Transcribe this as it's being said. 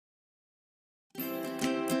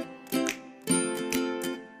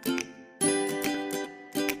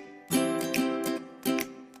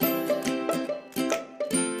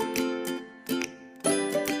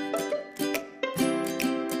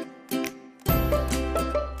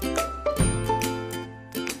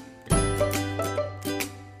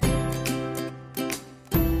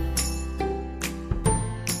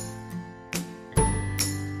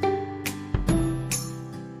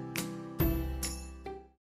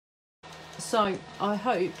So I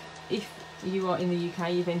hope if you are in the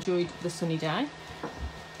UK, you've enjoyed the sunny day.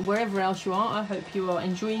 Wherever else you are, I hope you are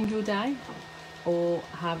enjoying your day or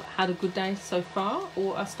have had a good day so far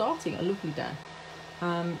or are starting a lovely day.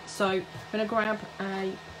 So I'm going to grab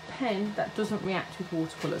a pen that doesn't react with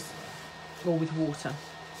watercolours or with water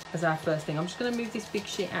as our first thing. I'm just going to move this big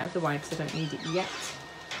sheet out of the way because I don't need it yet.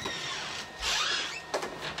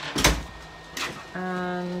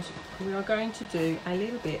 And we are going to do a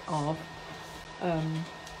little bit of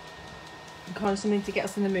kind of something to get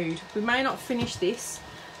us in the mood. We may not finish this,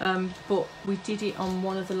 but we did it on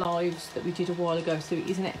one of the lives that we did a while ago, so it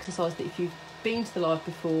is an exercise that if you've been to the live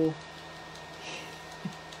before.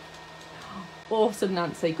 Awesome,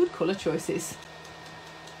 Nancy, good colour choices.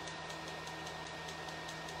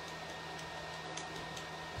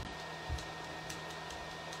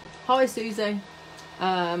 Hi Susie.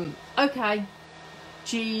 Okay,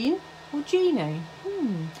 Jean or Jeannie?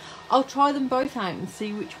 I'll try them both out and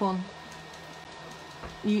see which one.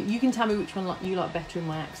 You can tell me which one you like better in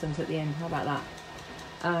my accent at the end. How about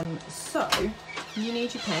that? So you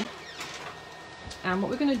need your pen, and what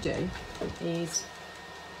we're going to do is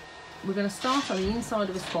we're going to start on the inside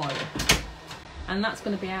of a spiral, and that's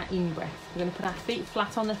going to be our in-breath. We're going to put our feet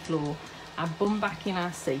flat on the floor, our bum back in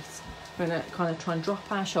our seat. We're going to kind of try and drop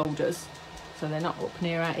our shoulders so they're not up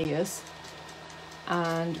near our ears,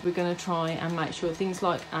 and we're going to try and make sure things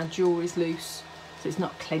like our jaw is loose, so it's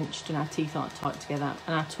not clenched and our teeth aren't tight together,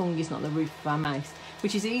 and our tongue is not the roof of our mouth,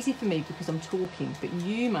 which is easy for me because I'm talking, but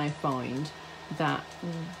you may find that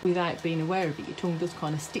without being aware of it, your tongue does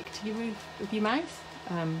kind of stick to your roof of your mouth,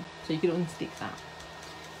 so you can unstick that.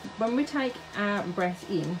 When we take our breath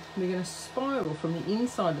in, we're going to spiral from the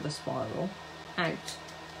inside of the spiral out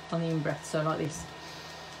on the in-breath, so like this.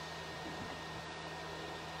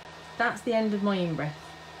 That's the end of my in-breath.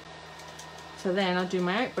 So then I'll do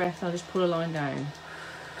my out-breath and I'll just pull a line down.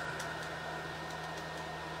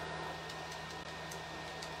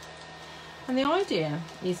 And the idea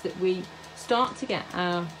is that we start to get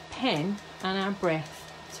our pen and our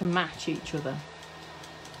breath to match each other,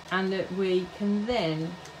 and that we can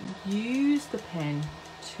then use the pen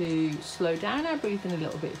to slow down our breathing a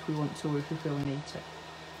little bit if we want to, or if we feel we need to.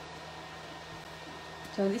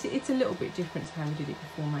 So it's a little bit different to how we did it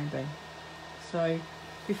before, maybe. So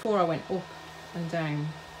before I went up and down,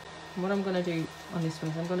 and what I'm going to do on this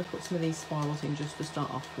one is I'm going to put some of these spirals in just to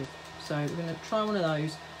start off with. So we're going to try one of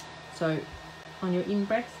those. So on your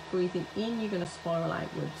in-breath, breathing in, you're going to spiral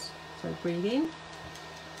outwards. So breathe in.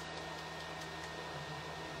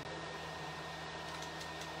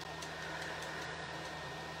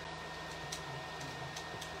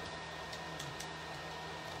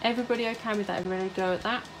 Everybody okay with that? Everybody go at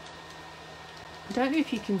that? I don't know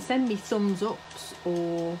if you can send me thumbs ups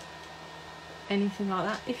or anything like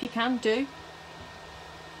that. If you can, do.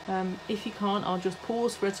 If you can't, I'll just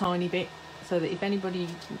pause for a tiny bit so that if anybody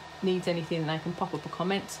needs anything, they can pop up a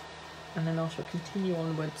comment, and then I shall continue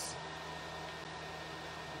onwards.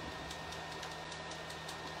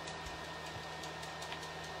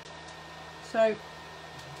 So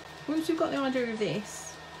once you've got the idea of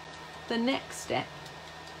this, the next step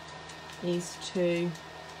is to,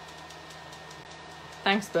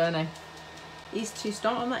 thanks Bernie, is to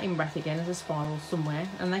start on that in-breath again as a spiral somewhere,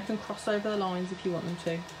 and they can cross over the lines if you want them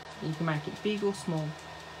to. You can make it big or small.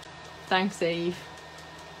 Thanks Eve.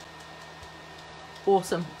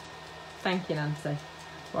 Awesome. Thank you Nancy.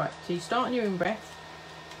 Right, so you start on your in-breath,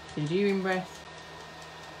 so you do your in-breath,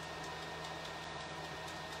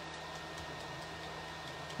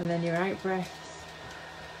 and then your out-breath.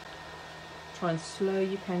 Try and slow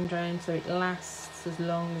your pen down so it lasts as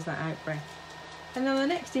long as that out breath. And then on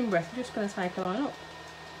the next in breath, we're just going to take a line up.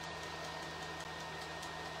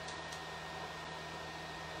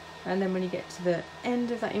 And then when you get to the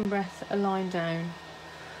end of that in breath, a line down.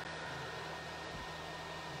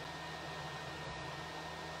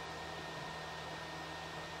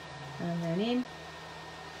 And then in.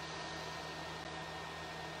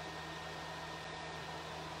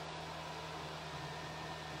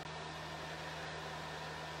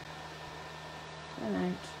 And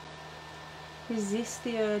out. Resist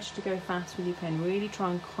the urge to go fast with your pen. Really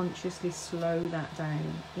try and consciously slow that down.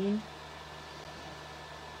 In.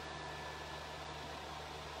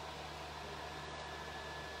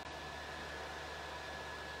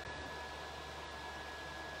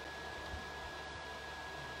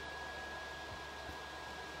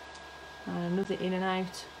 And another in and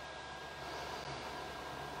out.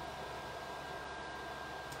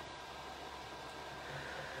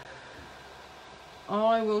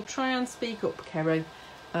 I will try and speak up, Kerry.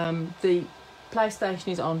 The PlayStation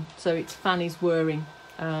is on, so its fan is whirring.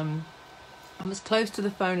 I'm as close to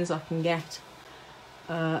the phone as I can get.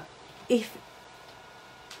 If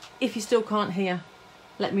you still can't hear,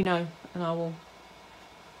 let me know and I will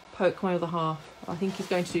poke my other half. I think he's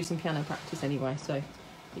going to do some piano practice anyway, so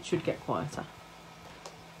it should get quieter.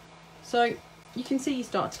 So you can see you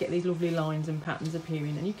start to get these lovely lines and patterns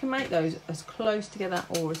appearing, and you can make those as close together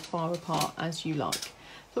or as far apart as you like.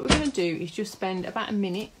 So what we're going to do is just spend about a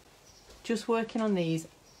minute just working on these,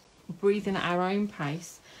 breathing at our own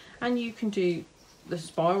pace, and you can do the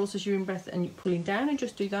spirals as you're in breath and you're pulling down and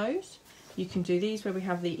just do those. You can do these where we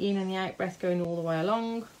have the in and the out breath going all the way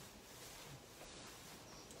along.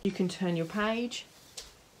 You can turn your page,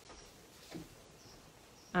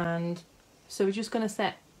 and so we're just going to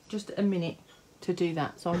set just a minute to do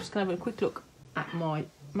that. So I'm just going to have a quick look at my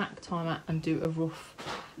Mac timer and do a rough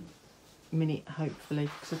minute, hopefully,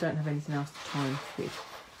 because I don't have anything else to time with.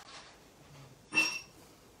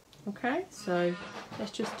 Okay, so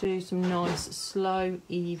let's just do some nice, slow,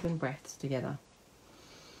 even breaths together.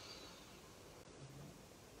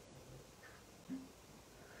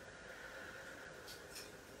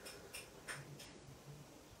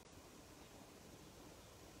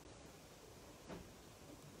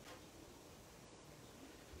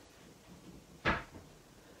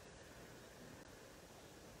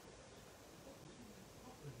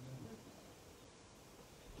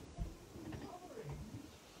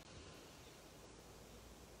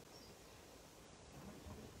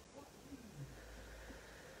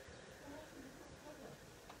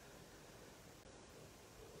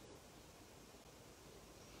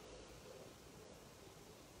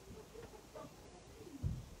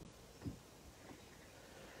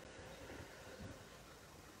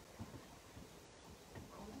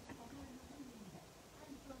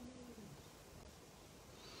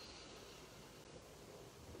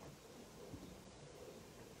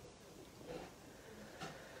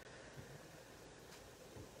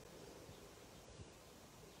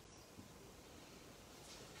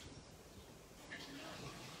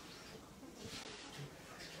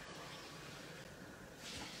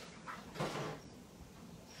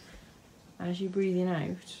 As you're breathing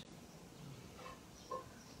out,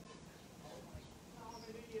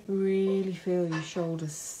 really feel your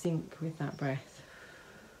shoulders sink with that breath.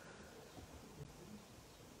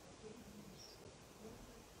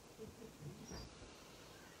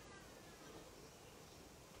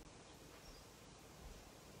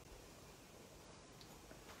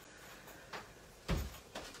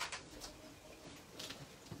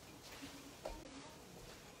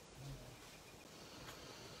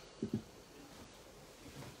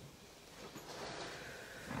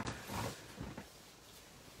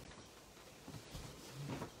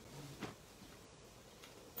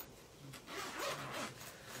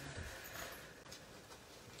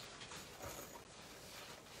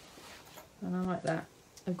 And I like that,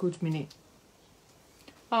 a good minute.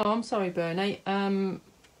 Oh, I'm sorry, Bernie.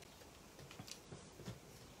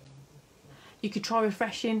 You could try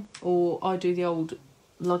refreshing, or I do the old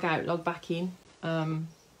log out, log back in. And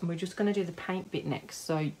we're just going to do the paint bit next.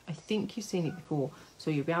 So I think you've seen it before, so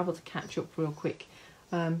you'll be able to catch up real quick.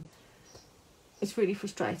 It's really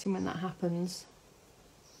frustrating when that happens.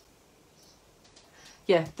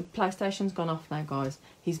 Yeah, the PlayStation's gone off now, guys.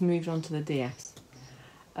 He's moved on to the DS.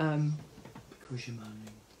 Because you're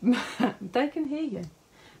moaning. They can hear you.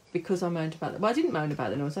 Because I moaned about it. Well, I didn't moan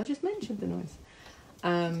about the noise, I just mentioned the noise.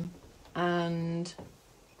 And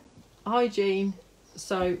hygiene.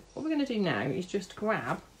 So what we're going to do now is just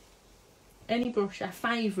grab any brush, our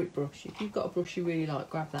favourite brush. If you've got a brush you really like,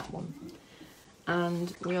 grab that one.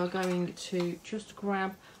 And we are going to just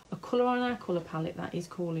grab a colour on our colour palette that is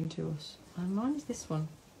calling to us. And mine is this one.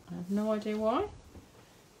 I have no idea why.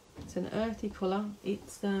 It's an earthy colour.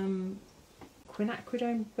 It's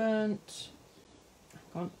quinacridone burnt.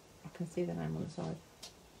 Hang on, I can see the name on the side.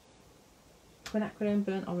 Quinacridone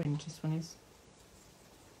burnt orange, this one is.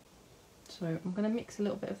 So I'm going to mix a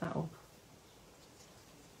little bit of that up.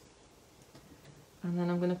 And then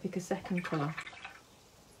I'm going to pick a second colour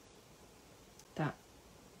that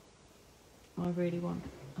I really want.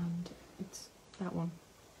 And it's that one.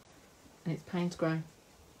 And it's Payne's Grey.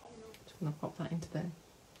 Just going to pop that into there.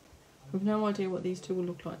 We've no idea what these two will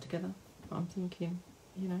look like together, but I'm thinking,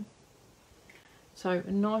 you know. So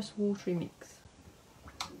a nice watery mix.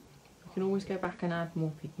 We can always go back and add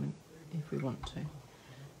more pigment if we want to.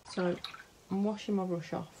 So I'm washing my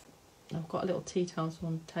brush off. I've got a little tea towel, so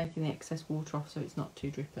I'm taking the excess water off so it's not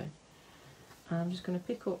too drippy. And I'm just going to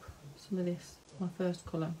pick up some of this, my first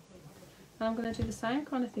colour. And I'm going to do the same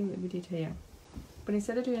kind of thing that we did here. But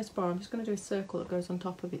instead of doing a spiral, I'm just going to do a circle that goes on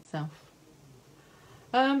top of itself.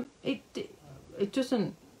 It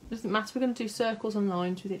doesn't Doesn't matter, we're going to do circles and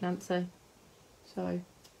lines with it, Nancy. So,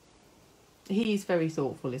 he's very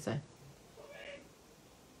thoughtful, is he?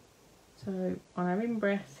 So, on our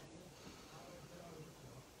in-breath,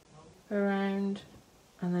 around,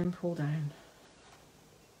 and then pull down.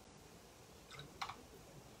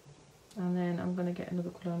 And then I'm going to get another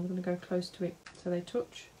colour. I'm going to go close to it so they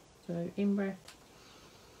touch. So, in-breath.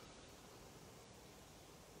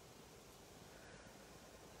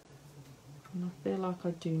 And I feel like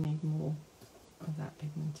I do need more of that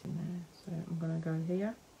pigment in there. So, I'm going to go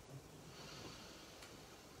here.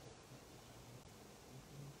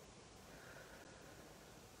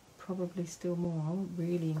 Probably still more. I want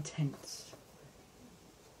really intense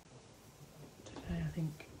today, I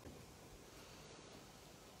think.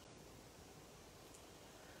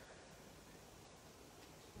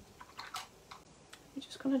 We're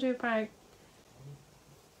just going to do about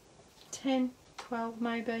 10, 12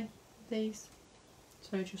 maybe, these.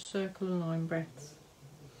 So just circle and line breaths.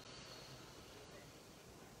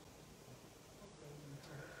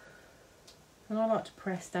 And I like to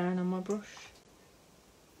press down on my brush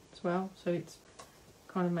as well, so it's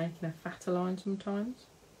kind of making a fatter line sometimes.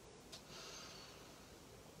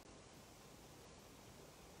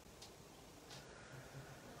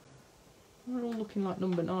 They're all looking like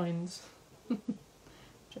number 9s, which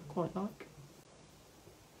I quite like.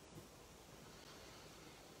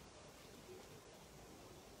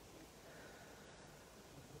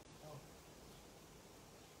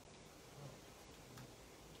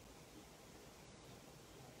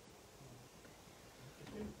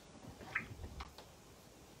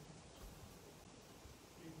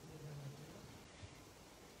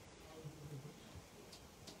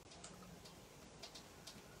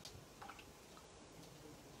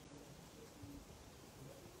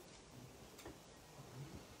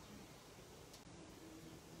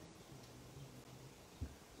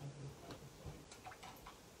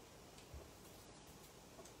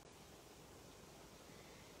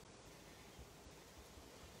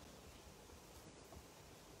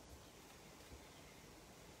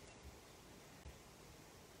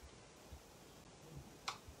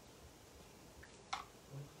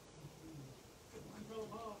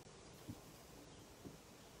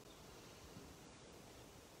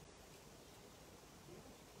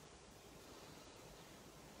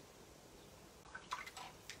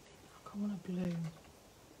 I want a blue.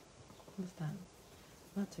 What's that?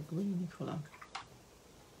 That's a greeny colour.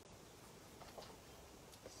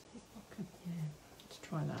 Yeah, let's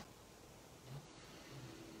try that.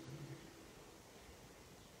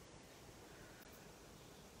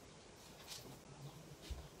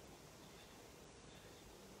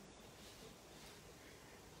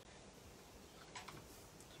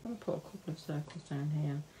 I'm going to put a couple of circles down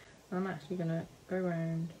here. And I'm actually going to go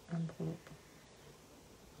around and pull up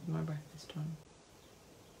with my breath this time.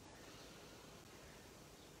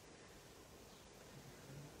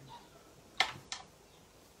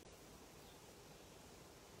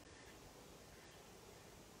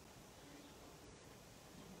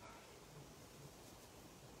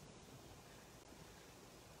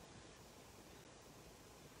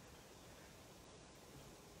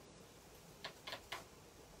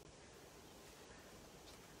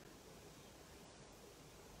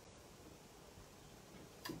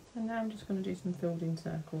 And now I'm just going to do some filled in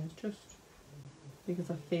circles, just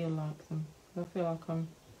because I feel like them. I feel like I'm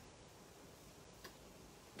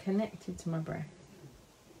connected to my breath.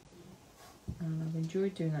 And I've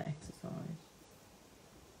enjoyed doing that exercise.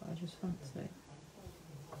 But I just fancy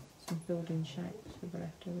some filled in shapes with the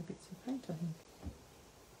leftover bits of paint, I think.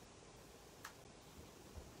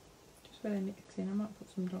 Just where they're mixing, I might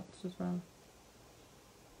put some dots as well.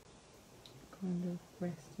 Kind of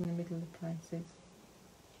rest in the middle of places.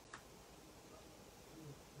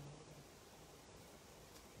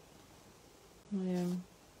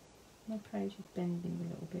 My page is bending a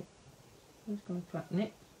little bit. I'm just going to flatten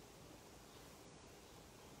it.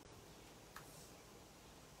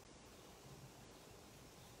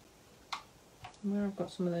 And where I've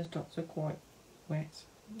got some of those dots are quite wet,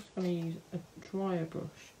 I'm just going to use a drier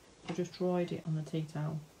brush. I just dried it on the tea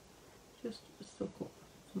towel. Just suck up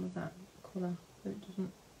some of that colour so it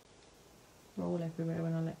doesn't roll everywhere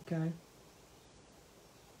when I let go.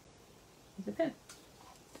 Is it there?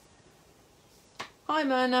 Hi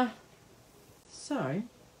Myrna. So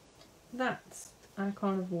that's our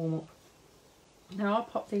kind of warm up. Now I'll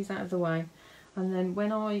pop these out of the way, and then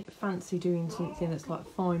when I fancy doing something that's like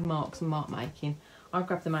fine marks and mark making, I'll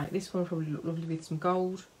grab them out. This one will probably look lovely with some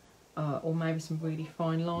gold or maybe some really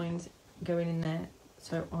fine lines going in there.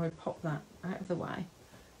 So I would pop that out of the way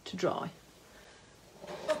to dry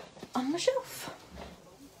on the shelf.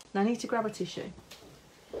 Now I need to grab a tissue.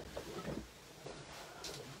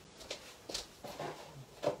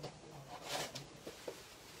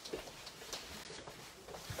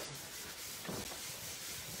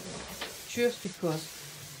 Just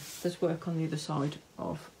because there's work on the other side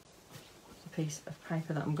of the piece of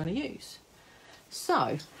paper that I'm going to use.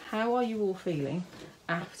 So, how are you all feeling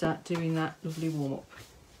after doing that lovely warm-up?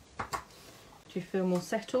 Do you feel more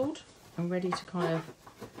settled and ready to kind of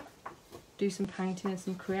do some painting and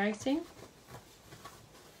some creating?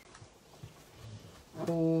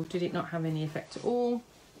 Or did it not have any effect at all?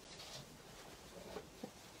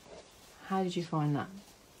 How did you find that?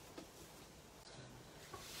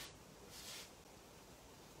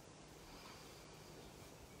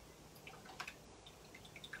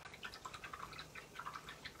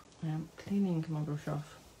 I'm cleaning my brush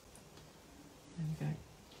off. There we go.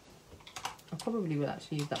 I probably will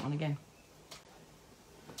actually use that one again.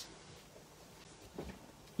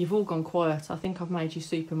 You've all gone quiet. I think I've made you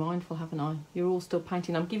super mindful, haven't I? You're all still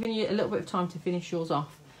painting. I'm giving you a little bit of time to finish yours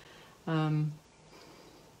off.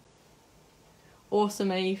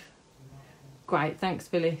 Awesome, Eve. Great, thanks,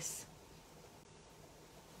 Phyllis.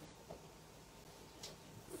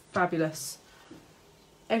 Fabulous.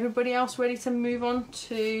 Everybody else ready to move on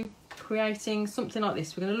to creating something like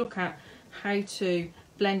this? We're going to look at how to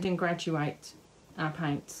blend and graduate our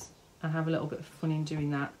paints and have a little bit of fun in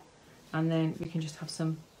doing that. And then we can just have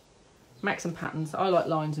some, make some patterns. I like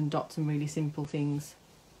lines and dots and really simple things.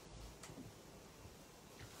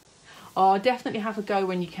 Oh, definitely have a go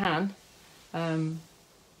when you can.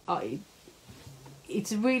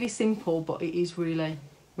 It's really simple, but it is really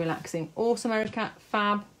relaxing. Awesome, Erica.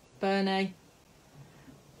 Fab. Bernie.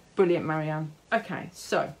 Brilliant, Marianne. Okay,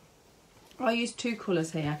 so I used two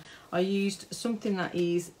colours here. I used something that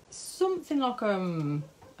is something like a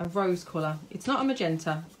rose colour. It's not a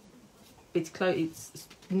magenta. It's close. It's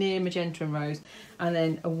near magenta and rose, and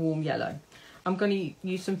then a warm yellow. I'm going to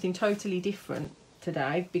use something totally different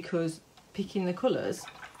today because picking the colours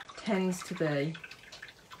tends to be,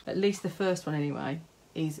 at least the first one anyway,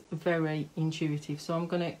 is very intuitive. So I'm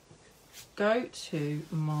going to go to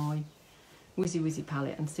my Wizzy Wizzy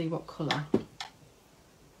palette and see what colour.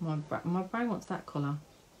 My brain wants that colour,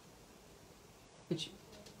 which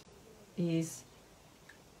is,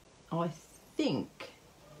 I think,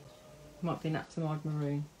 might be Napstamide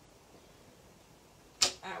Maroon.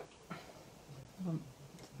 Ow.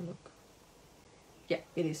 Let's have a look. Yeah,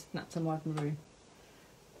 it is Napstamide Maroon.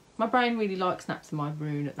 My brain really likes Napstamide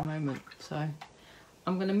Maroon at the moment, so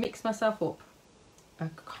I'm going to mix myself up a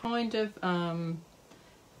kind of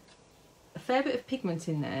a fair bit of pigment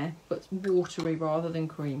in there, but watery rather than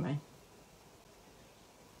creamy.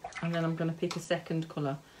 And then I'm going to pick a second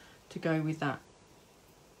colour to go with that.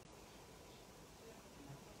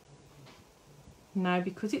 Now,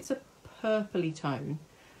 because it's a purpley tone,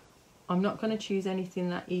 I'm not going to choose anything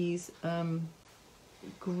that is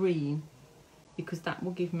green, because that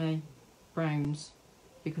will give me browns,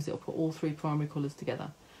 because it'll put all three primary colours together.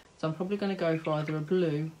 So I'm probably going to go for either a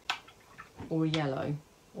blue or a yellow,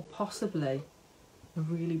 or possibly a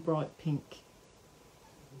really bright pink.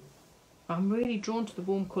 I'm really drawn to the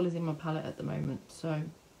warm colours in my palette at the moment, so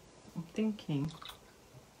I'm thinking,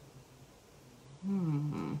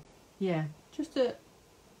 yeah, just a,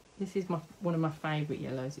 this is one of my favourite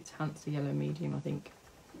yellows. It's Hansa Yellow Medium, I think.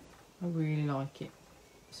 I really like it,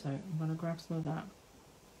 so I'm going to grab some of that.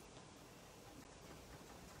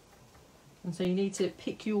 And so you need to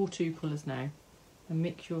pick your two colours now and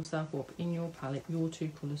mix yourself up in your palette, your two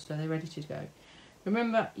colours, so they're ready to go.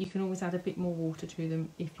 Remember, you can always add a bit more water to them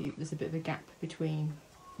if there's a bit of a gap between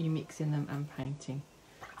you mixing them and painting.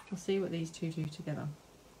 We'll see what these two do together.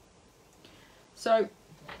 So,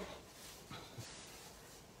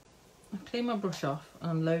 I clean my brush off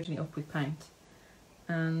and I'm loading it up with paint,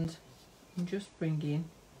 and I'm just bringing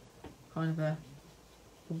kind of a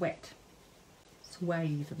wet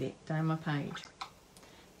swathe of it down my page.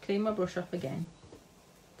 Clean my brush off again,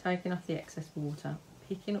 taking off the excess water,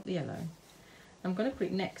 picking up the yellow. I'm going to put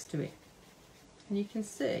it next to it, and you can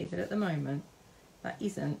see that at the moment that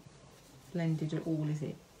isn't blended at all, is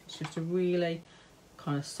it? It's just a really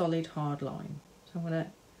kind of solid hard line. So I'm going to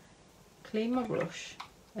clean my brush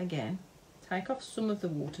again, take off some of the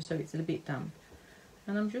water so it's a bit damp,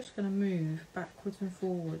 and I'm just going to move backwards and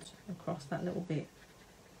forwards across that little bit,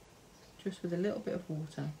 just with a little bit of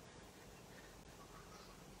water.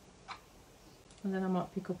 And then I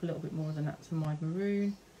might pick up a little bit more of the Napstamide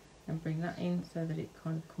Maroon and bring that in so that it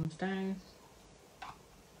kind of comes down.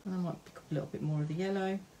 And I might pick up a little bit more of the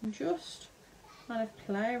yellow and just kind of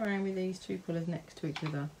play around with these two colours next to each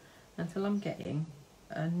other until I'm getting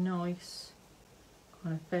a nice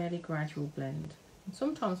kind of fairly gradual blend. And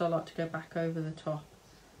sometimes I like to go back over the top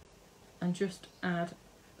and just add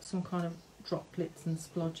some kind of droplets and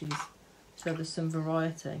splodges so there's some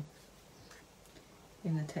variety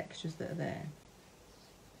in the textures that are there.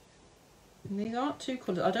 And these aren't two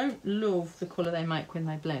colours. I don't love the colour they make when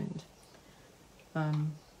they blend,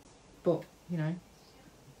 but you know,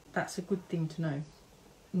 that's a good thing to know.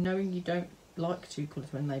 Knowing you don't like two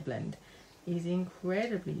colours when they blend is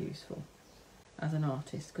incredibly useful as an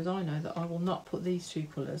artist, because I know that I will not put these two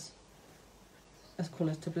colours as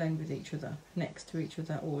colours to blend with each other, next to each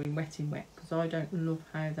other, or in wet, because I don't love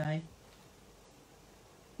how they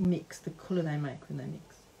mix, the colour they make when they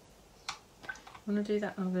mix. I'm going to do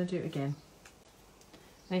that, and I'm going to do it again.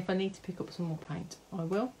 And if I need to pick up some more paint, I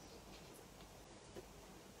will.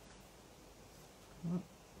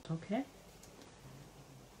 Okay.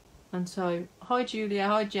 And so, hi Julia,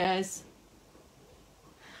 hi Jez.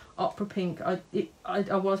 Opera pink. I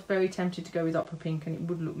was very tempted to go with opera pink, and it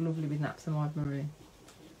would look lovely with Napstamide maroon.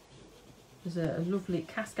 There's a lovely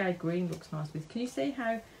cascade green looks nice with. Can you see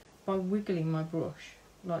how by wiggling my brush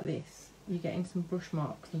like this, you're getting some brush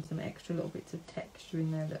marks and some extra little bits of texture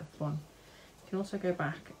in there that are fun. You can also go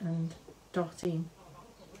back and dot in.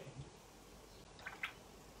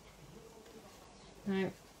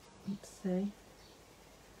 Now, let's see.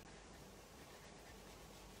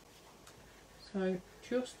 So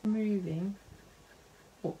just moving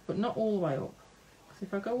up, but not all the way up. Because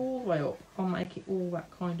if I go all the way up, I'll make it all that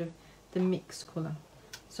kind of the mixed colour.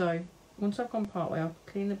 So once I've gone part way, I'll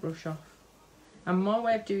clean the brush off. And my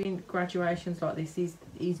way of doing graduations like this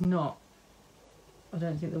is not, I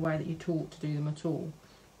don't think, the way that you're taught to do them at all.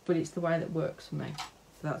 But it's the way that works for me.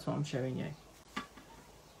 So that's what I'm showing you.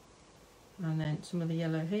 And then some of the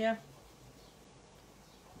yellow here.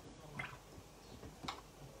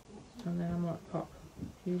 And then I might pop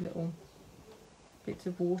a few little bits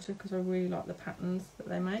of water because I really like the patterns that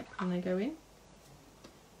they make when they go in.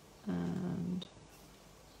 And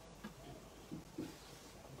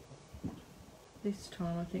this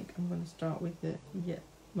time I think I'm going to start with the,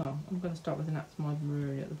 I'm going to start with the Napstamide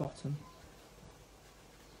maroon at the bottom.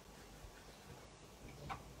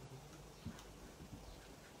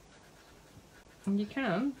 And you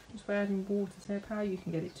can, just by adding water, see how you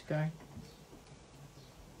can get it to go.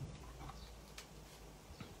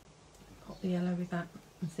 Pop the yellow with that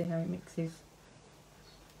and see how it mixes.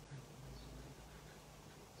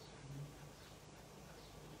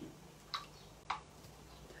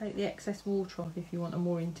 Take the excess water off if you want a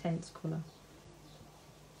more intense colour.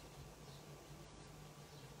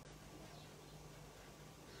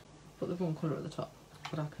 Put the wrong colour at the top,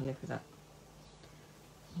 but I can live with that.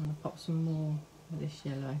 I'm going to pop some more of this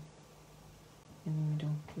yellow in the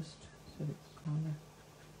middle, just so it's kind of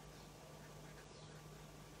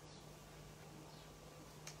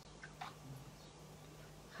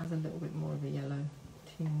has a little bit more of a yellow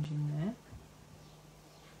tinge in there.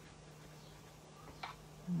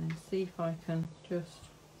 And then see if I can just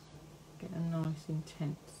get a nice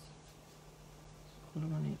intense colour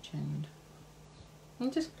on each end.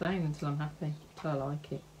 I'm just playing until I'm happy, until I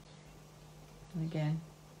like it. And again,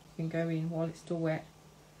 you can go in while it's still wet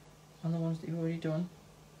on the ones that you've already done.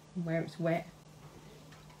 And where it's wet,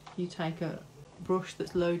 you take a brush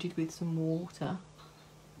that's loaded with some water.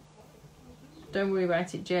 Don't worry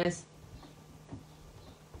about it, Jez.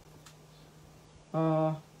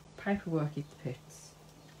 Oh, paperwork is the pits.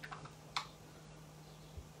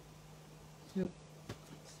 So,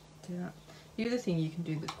 let's do that. The other thing you can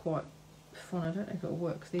do that's quite fun, I don't know if it'll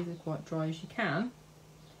work because these are quite dry, as you can,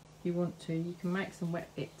 if you want to, you can make some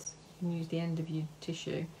wet bits. You can use the end of your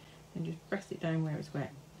tissue and just press it down where it's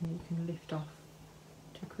wet, and you can lift off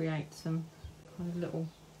to create some kind of little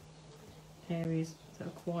areas that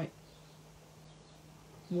are quite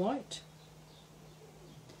white.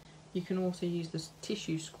 You can also use the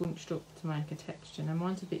tissue scrunched up to make a texture. Now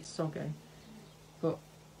mine's a bit soggy, but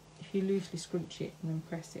if you loosely scrunch it and then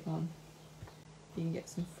press it on, you can get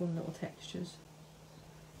some fun little textures.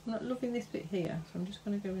 I'm not loving this bit here, so I'm just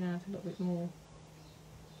going to go in and add a little bit more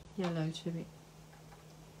yellow to it.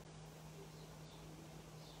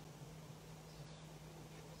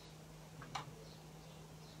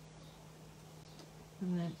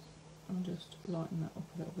 And then I'll just lighten that up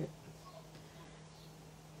a little bit.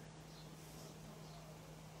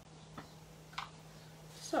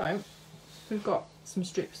 So we've got some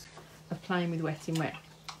strips of playing with wet in wet.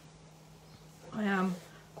 I am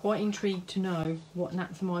quite intrigued to know what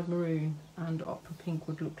Napstamide maroon and opera pink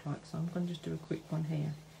would look like, so I'm going to just do a quick one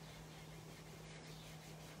here.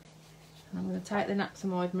 And I'm going to take the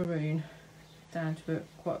Napstamide maroon down to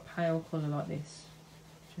quite a pale colour like this,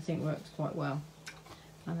 which I think works quite well.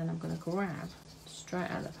 And then I'm going to grab straight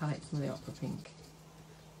out of the palette some of the Opera Pink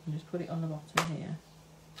and just put it on the bottom here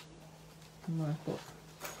and work up.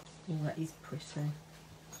 Oh, that is pretty.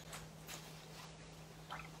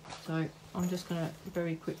 So I'm just going to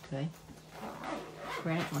very quickly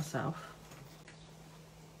create myself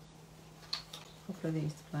a couple of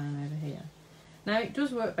these to play on over here. Now it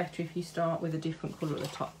does work better if you start with a different colour at the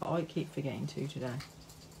top, but I keep forgetting to today.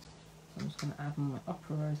 So I'm just going to add my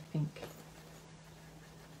Opera Rose Pink.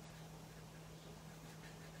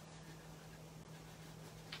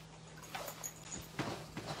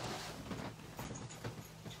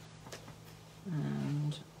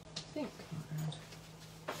 And I think I'll add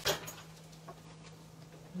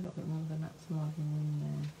a little bit more than that's more in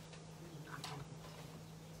there.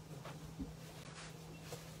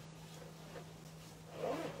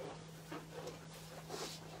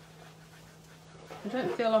 I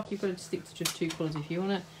don't feel like you've got to stick to just two colours. If you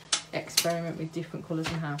want to experiment with different colours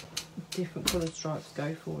and have different coloured stripes,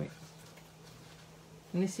 go for it.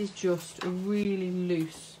 And this is just a really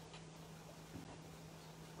loose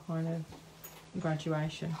kind of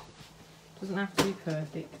graduation. Doesn't have to be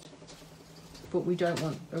perfect, but we don't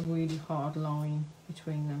want a really hard line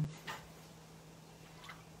between them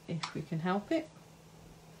if we can help it.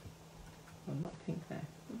 Oh, not pink there.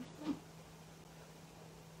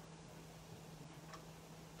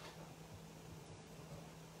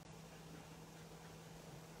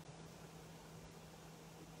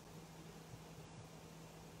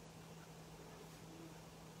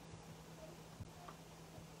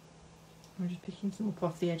 I'm just picking some up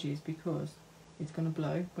off the edges because it's going to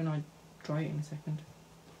blow when I dry it in a second.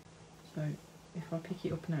 So if I pick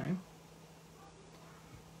it up now,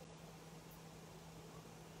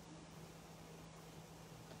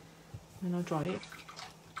 when I dry it,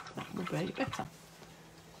 that will be better.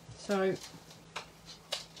 So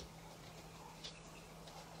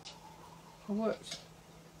I worked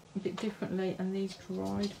a bit differently and these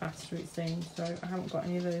dried faster it seems, so I haven't got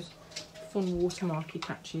any of those fun watermarky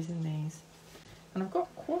patches in these. And I've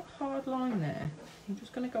got quite a hard line there. I'm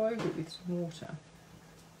just going to go over it with some water.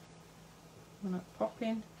 I'm going to pop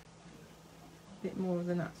in a bit more of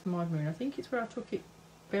the Nats and Maroon. I think it's where I took it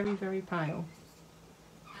very, very pale.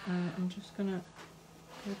 I'm just going to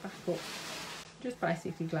go back up, just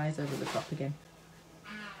basically glaze over the top again.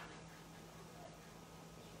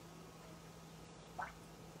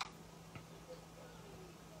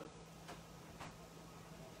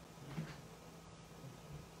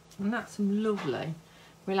 And that's some lovely,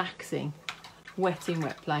 relaxing, wet in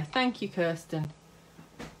wet play. Thank you, Kirsten.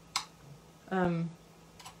 I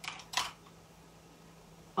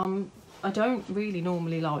don't really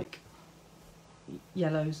normally like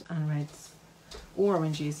yellows and reds or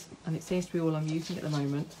oranges, and it seems to be all I'm using at the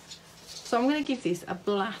moment. So I'm going to give this a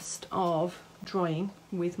blast of drying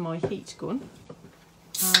with my heat gun,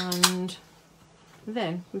 and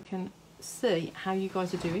then we can see how you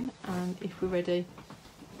guys are doing and if we're ready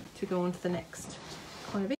to go on to the next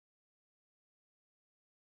kind of.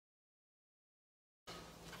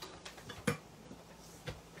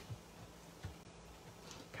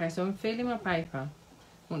 Okay, so I'm feeling my paper.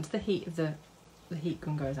 Once the heat of the heat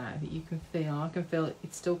gun goes out of it, you can feel, I can feel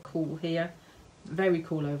it's still cool here, very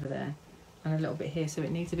cool over there, and a little bit here, so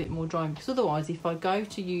it needs a bit more drying, because otherwise if I go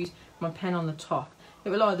to use my pen on the top,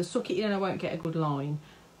 it will either suck it in and I won't get a good line,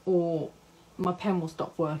 or my pen will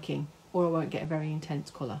stop working, or I won't get a very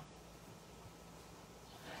intense colour.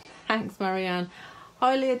 Thanks, Marianne.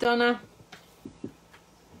 Hi, Leodonna.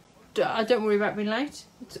 Don't worry about being late.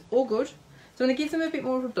 It's all good. So I'm going to give them a bit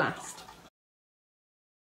more of a blast.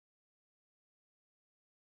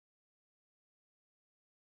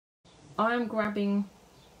 I am grabbing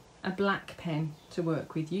a black pen to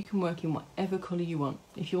work with. You can work in whatever colour you want.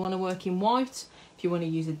 If you want to work in white, if you want to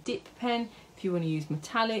use a dip pen, if you want to use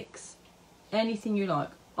metallics, anything you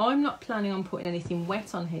like. I'm not planning on putting anything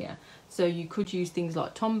wet on here, so you could use things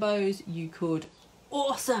like Tombows. You could,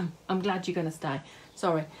 awesome, I'm glad you're going to stay,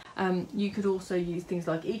 sorry. You could also use things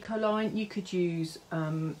like Ecoline. You could use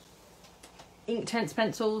Inktense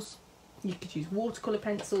pencils, you could use watercolour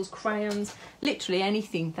pencils, crayons, literally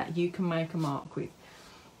anything that you can make a mark with.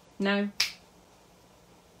 Now,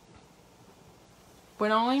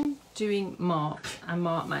 when I'm doing marks and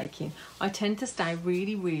mark making, I tend to stay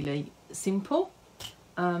really, really simple.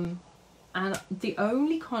 And the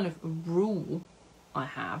only kind of rule I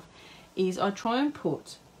have is I try and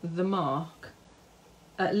put the mark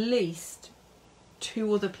at least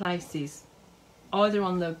 2 other places, either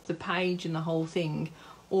on the page and the whole thing,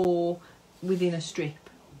 or within a strip.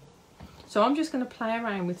 So I'm just going to play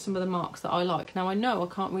around with some of the marks that I like. Now I know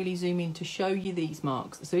I can't really zoom in to show you these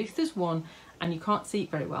marks, so if there's one and you can't see it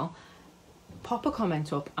very well, pop a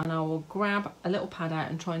comment up and I will grab a little pad out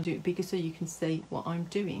and try and do it bigger so you can see what I'm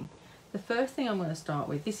doing. The first thing I'm going to start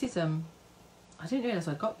with, this is I didn't realise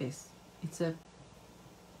I got this. It's a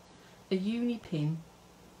Unipin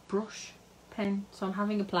brush pen, so I'm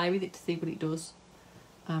having a play with it to see what it does,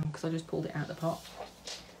 because I just pulled it out of the pot,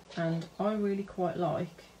 and I really quite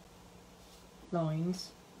like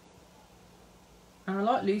lines, and I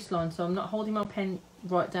like loose lines, so I'm not holding my pen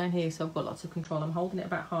right down here so I've got lots of control. I'm holding it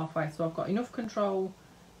about halfway, so I've got enough control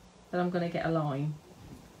that I'm going to get a line,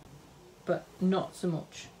 but not so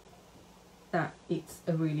much that it's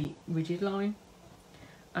a really rigid line.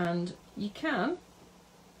 And you can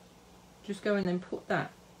just go and then put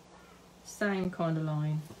that same kind of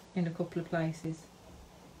line in a couple of places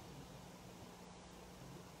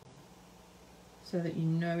so that you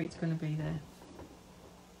know it's going to be there.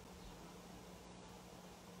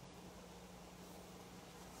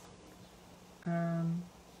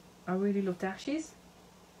 I really love dashes.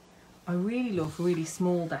 I really love really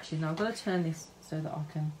small dashes. Now I've got to turn this so that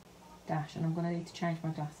I can dash, and I'm going to need to change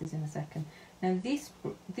my glasses in a second. Now this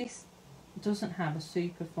doesn't have a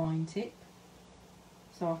super fine tip,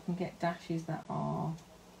 so I can get dashes that are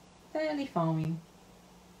fairly fine,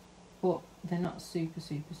 but they're not super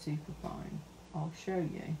fine. I'll show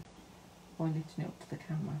you by lifting it up to the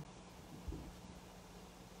camera.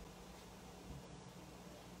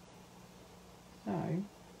 So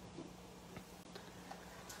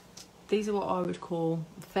these are what I would call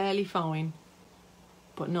fairly fine,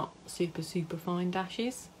 but not super fine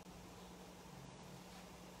dashes.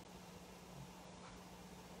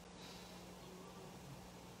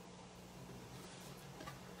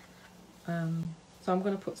 So I'm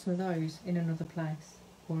going to put some of those in another place,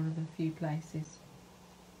 or another few places.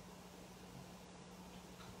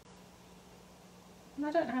 And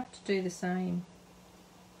I don't have to do the same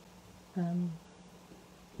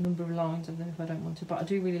number of lines of them if I don't want to, but I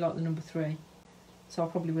do really like the number 3, so I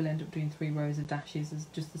probably will end up doing 3 rows of dashes, as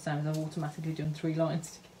just the same as I've automatically done 3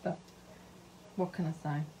 lines together. What can I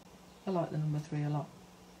say? I like the number 3 a lot.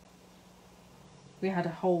 We had a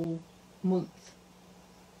whole month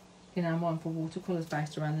in our mind for watercolours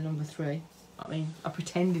based around the number 3. I mean, I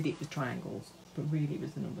pretended it was triangles, but really it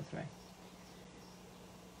was the number 3.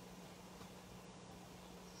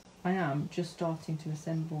 I am just starting to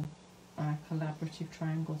assemble collaborative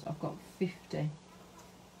triangles. I've got 50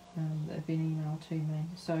 that have been emailed to me,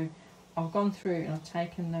 so I've gone through and I've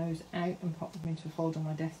taken those out and popped them into a folder on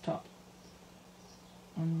my desktop,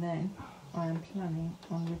 and then I am planning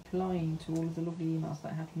on replying to all of the lovely emails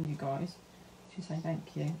that I have from you guys to say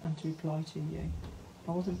thank you and to reply to you.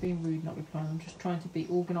 I wasn't being rude not replying, I'm just trying to be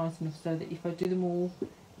organised enough so that if I do them all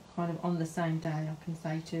kind of on the same day, I can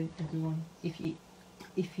say to everyone, if you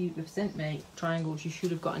have sent me triangles, you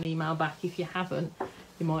should have got an email back. If you haven't,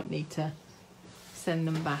 you might need to send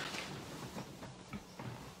them back.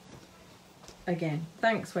 Again,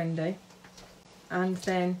 thanks Wendy. And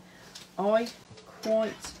then I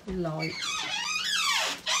quite like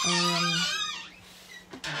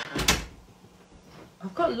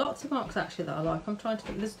I've got lots of marks actually that I like. I'm trying to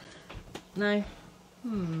think. There's now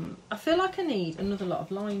I feel like I need another lot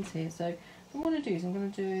of lines here, so what I'm going to do is I'm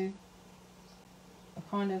going to do a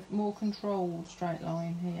kind of more controlled straight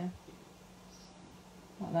line here,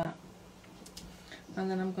 like that, and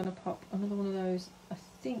then I'm going to pop another one of those, I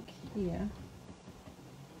think here,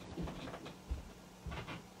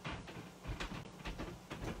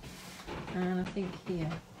 and I think here.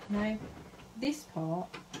 Now this part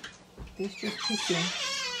is just picking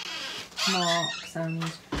marks and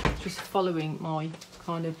just following my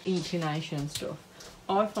kind of inclination and stuff.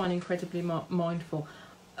 I find incredibly mindful.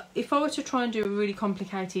 If I were to try and do a really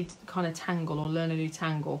complicated kind of tangle or learn a new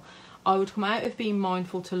tangle, I would come out of being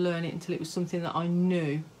mindful to learn it until it was something that I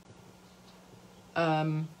knew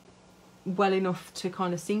well enough to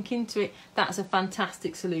kind of sink into it. That's a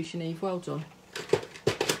fantastic solution, Eve, well done.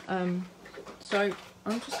 So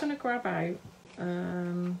I'm just going to grab out,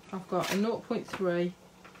 I've got a 0.3,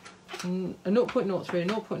 a 0.03, a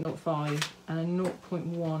 0.05 and a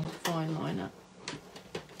 0.1 fine liner,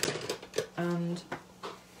 and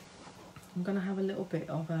I'm going to have a little bit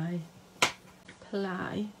of a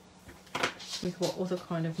play with what other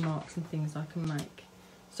kind of marks and things I can make.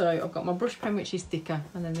 So I've got my brush pen, which is thicker,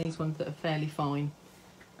 and then these ones that are fairly fine,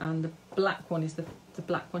 and the black one is the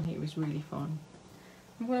black one here is really fine.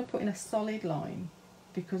 I'm going to put in a solid line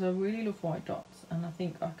because I really love white dots, and I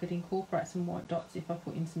think I could incorporate some white dots if I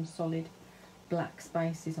put in some solid black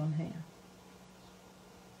spaces on here.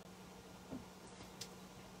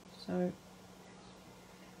 So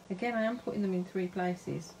Again, I am putting them in 3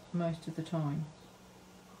 places most of the time,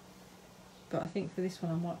 but I think for this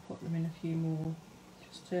one I might put them in a few more,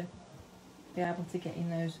 just to be able to get in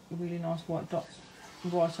those really nice white dots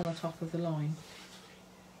right on the top of the line.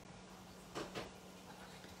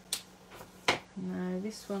 Now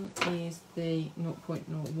this one is the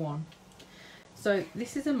 0.01. So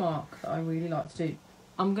this is a mark that I really like to do.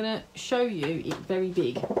 I'm going to show you it very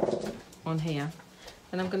big on here,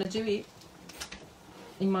 and I'm going to do it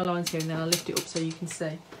in my lines here, and then I'll lift it up so you can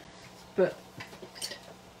see. But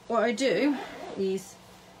what I do is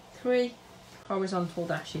 3 horizontal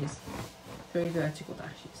dashes, 3 vertical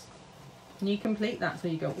dashes, and you complete that so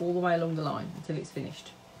you go all the way along the line until it's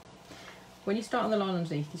finished. When you start on the line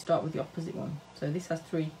underneath, you start with the opposite one. So this has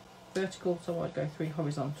 3 vertical, so I'd go 3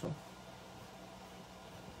 horizontal.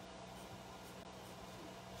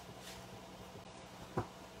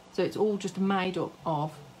 So it's all just made up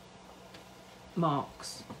of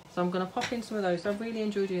marks. So I'm going to pop in some of those. I really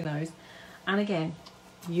enjoy doing those. And again,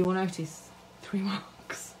 you will notice 3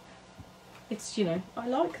 marks. It's, you know, I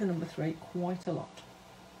like the number 3 quite a lot.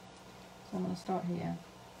 So I'm going to start here.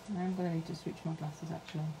 And I'm going to need to switch my glasses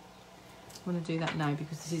actually. I'm going to do that now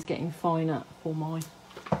because this is getting finer for my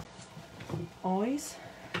eyes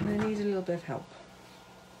and I need a little bit of help.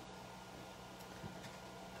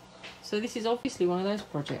 So this is obviously one of those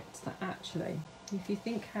projects that actually, if you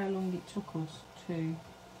think how long it took us to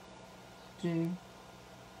do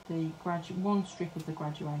the one strip of the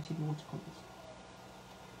graduated watercolours,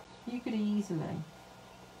 you could easily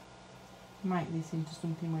make this into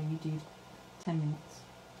something where you did 10 minutes.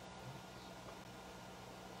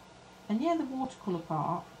 And yeah, the watercolour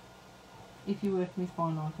part, if you're working with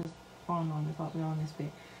fine liners like we are on this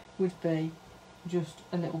bit, would be just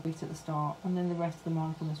a little bit at the start, and then the rest of the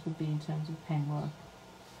mindfulness would be in terms of pen work.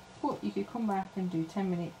 But you could come back and do 10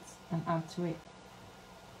 minutes and add to it.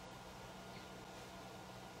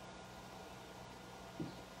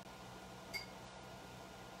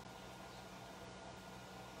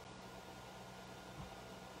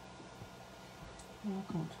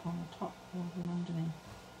 I can't on the top rather than underneath.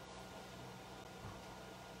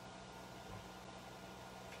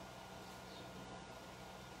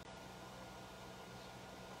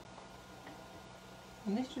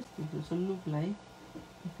 And this just gives us a lovely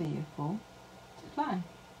vehicle to play.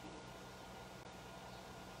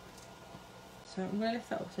 So I'm going to lift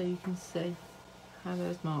that up so you can see how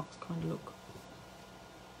those marks kind of look.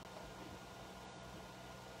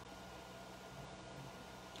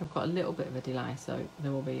 I've got a little bit of a delay, so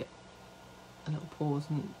there will be a little pause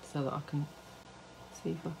and so that I can see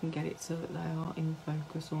if I can get it so that they are in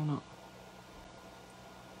focus or not.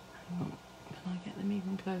 Hang on, can I get them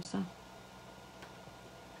even closer?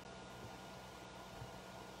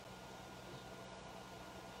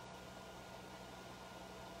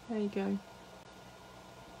 There you go.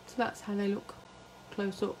 So that's how they look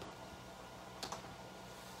close up.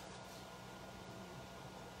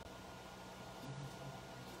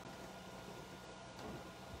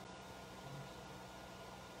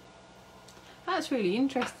 That's really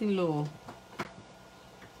interesting, Law.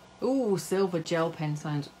 Ooh, silver gel pen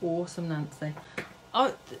sounds awesome, Nancy.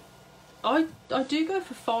 I do go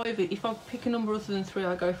for 5. If I pick a number other than 3,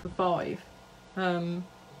 I go for 5,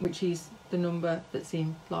 which is the number that's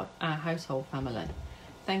in like our household family.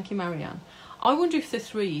 Thank you, Marianne. I wonder if the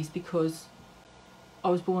 3 is because I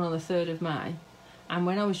was born on the 3rd of May, and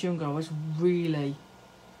when I was younger I was really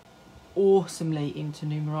awesomely into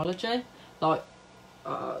numerology, like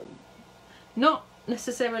not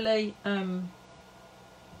necessarily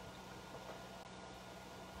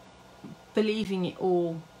believing it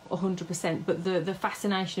all 100%, but the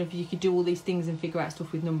fascination of you could do all these things and figure out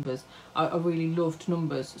stuff with numbers. I really loved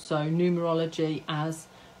numbers, so numerology as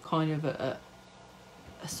kind of a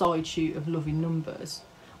side shoot of loving numbers.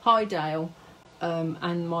 Hi Dale,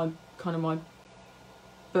 and my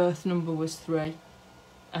birth number was 3,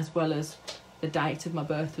 as well as the date of my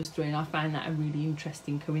birth was 3, and I found that a really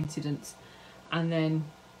interesting coincidence. And then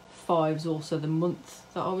 5's also the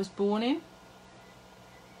month that I was born in,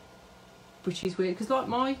 which is weird because like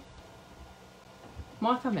my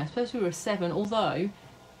family, I suppose we were a 7, although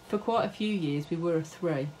for quite a few years we were a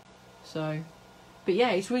 3. So, but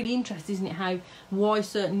yeah, it's really interesting, isn't it, why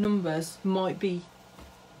certain numbers might be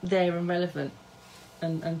there and relevant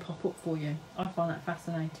and pop up for you. I find that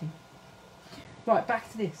fascinating. Right, back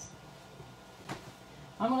to this.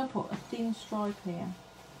 I'm going to put a thin stripe here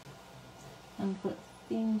and put a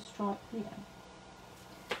thin stripe here,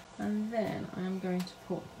 and then I am going to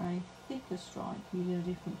put a thicker stripe using a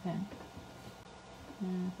different pen.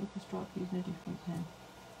 Thicker stripe using a different pen,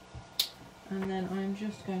 and then I'm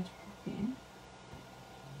just going to put in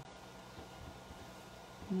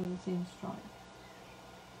another thin stripe.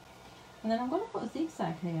 And then I'm going to put a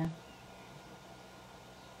zigzag here.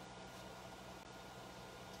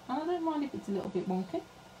 And I don't mind if it's a little bit wonky.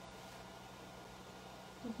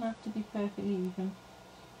 Doesn't have to be perfectly even.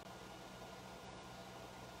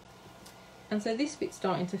 And so this bit's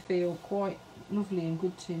starting to feel quite lovely and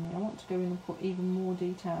good to me. I want to go in and put even more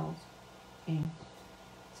details in.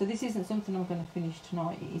 So this isn't something I'm going to finish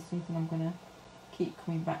tonight. It is something I'm going to keep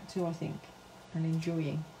coming back to, I think, and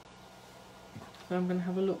enjoying. So I'm going to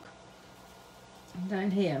have a look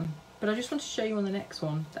down here. But I just want to show you on the next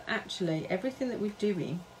one that actually everything that we're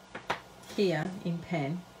doing here in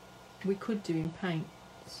pen, we could do in paint.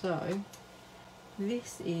 So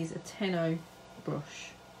this is a 10-0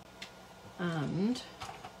 brush. And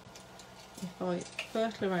if I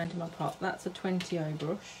circle around in my pot, that's a 20-0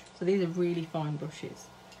 brush. So these are really fine brushes.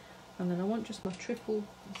 And then I want just my 000.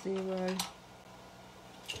 There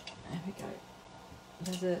we go.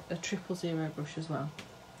 There's a 000 brush as well.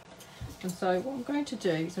 And so what I'm going to do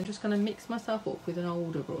is I'm just going to mix myself up with an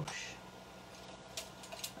older brush.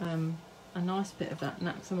 A nice bit of that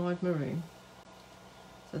Naxamide Maroon,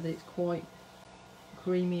 so that it's quite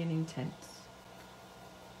creamy and intense.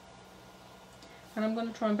 And I'm going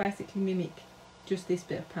to try and basically mimic just this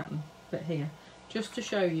bit of pattern, but here, just to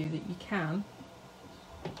show you that you can,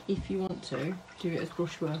 if you want to, do it as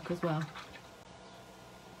brushwork as well.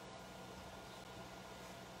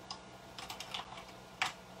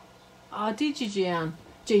 Ah, did you,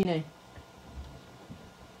 Jeannie?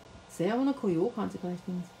 See, I want to call you all kinds of nice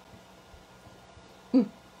things.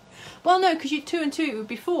 Well, no, because you're 2 and 2, it would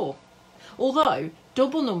be 4. Although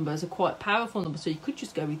double numbers are quite powerful numbers, so you could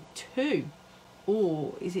just go with 2.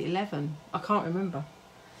 Or is it 11? I can't remember.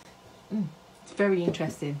 It's very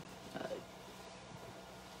interesting.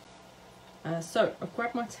 So I've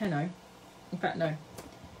grabbed my 10-0. In fact, no.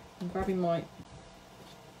 I'm grabbing my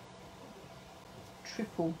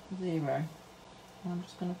 000. And I'm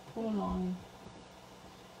just going to pull a line.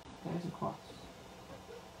 Goes across.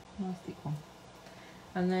 Nice thick one.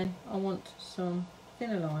 And then I want some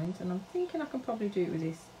thinner lines, and I'm thinking I can probably do it with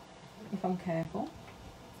this if I'm careful.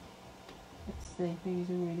 Let's see, these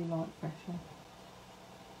are really light pressure.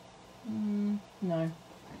 No,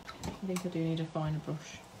 I think I do need a finer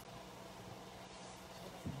brush.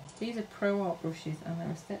 These are Pro Art brushes, and they're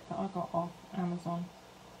a set that I got off Amazon.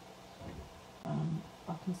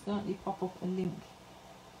 I can certainly pop up a link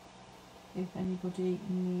if anybody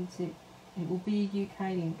needs it. It will be a UK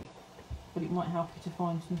link, but it might help you to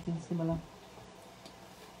find something similar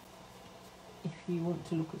if you want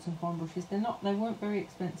to look at some fine brushes. They weren't very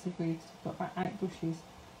expensive really, because I've got about 8 brushes,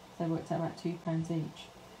 so they worked out about £2 each,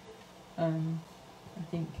 I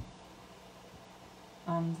think,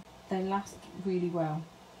 and they last really well.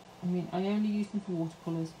 I mean, I only use them for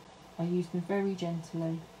watercolours. I use them very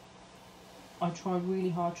gently. I try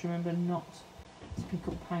really hard to remember not to pick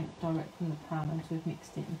up paint direct from the pan and to have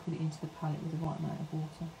mixed it and put it into the palette with the right amount of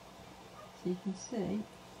water. So you can see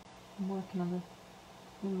I'm working on the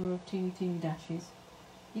number of teeny dashes.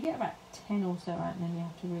 You get about 10 or so out, and then you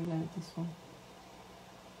have to reload this one.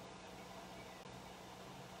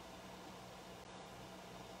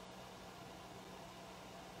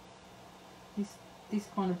 This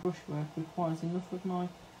kind of brushwork requires enough of my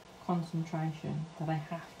concentration that I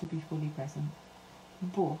have to be fully present,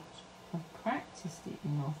 but I've practiced it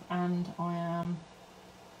enough, and I'm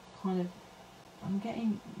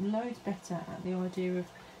getting loads better at the idea of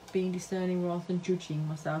being discerning rather than judging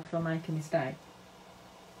myself if I make a mistake.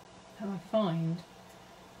 And I find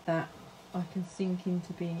that I can sink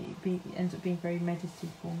into it ends up being very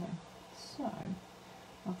meditative for me. So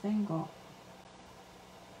I've then got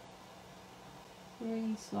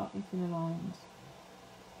 3 slightly thinner lines,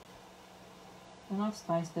 and I've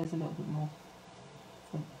spaced those a little bit more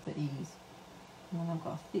for ease. And then I've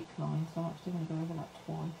got a thick line, so I'm actually going to go over that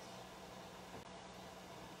twice.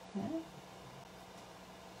 Okay.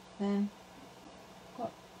 Then I've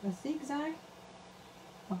got a zigzag,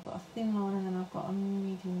 I've got a thin line, and then I've got a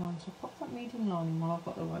medium line. So I'll pop that medium line in while I've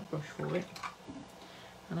got the right brush for it.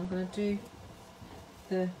 And I'm going to do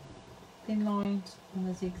the thin lines and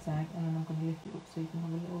the zigzag, and then I'm going to lift it up so you can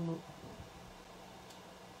have a little look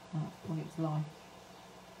at what it's like.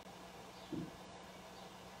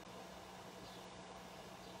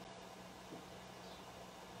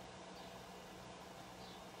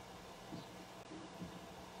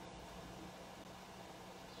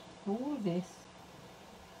 All of this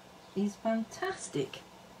is fantastic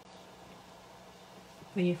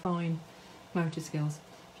for your fine motor skills.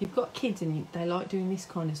 If you've got kids and they like doing this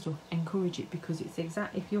kind of stuff, encourage it, because it's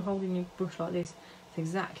exactly, if you're holding your brush like this, it's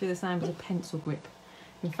exactly the same as a pencil grip.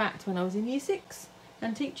 In fact, when I was in year 6,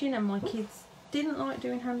 and teaching, and my kids didn't like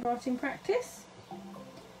doing handwriting practice.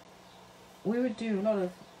 We would do a lot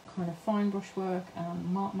of kind of fine brush work and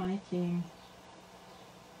mark making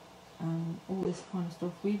and all this kind of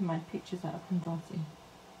stuff. We even made pictures out of handwriting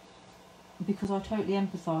because I totally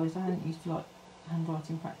empathised. I hadn't used to like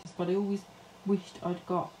handwriting practice, but I always wished I'd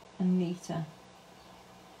got a neater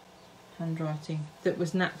handwriting that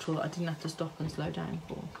was natural, that I didn't have to stop and slow down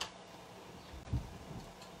for.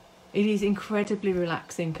 It is incredibly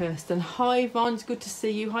relaxing, Kirsten. Hi, Vaughn, it's good to see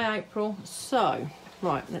you. Hi, April. So,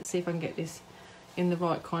 right, let's see if I can get this in the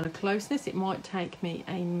right kind of closeness. It might take me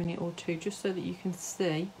a minute or two just so that you can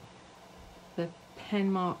see the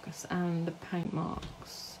pen marks and the paint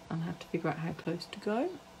marks. And I have to figure out how close to go.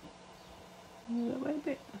 Move that way a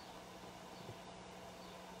bit. I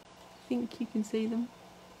think you can see them.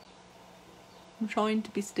 I'm trying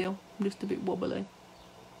to be still. I'm just a bit wobbly.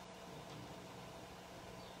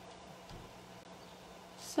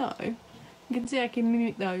 So, you can see I can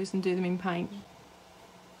mimic those and do them in paint.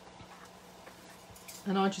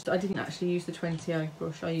 And I didn't actually use the 20-0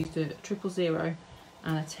 brush. I used a 000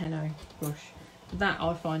 and a 10-0 brush. That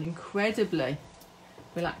I find incredibly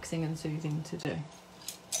relaxing and soothing to do.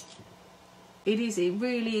 It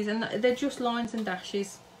really is, and they're just lines and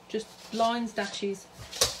dashes. Just lines, dashes.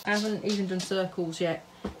 I haven't even done circles yet,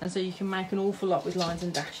 and so you can make an awful lot with lines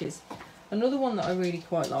and dashes. Another one that I really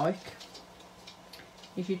quite like,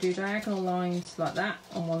 if you do diagonal lines like that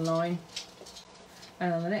on one line,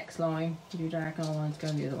 and on the next line you do diagonal lines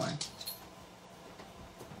going the other way.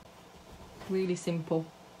 Really simple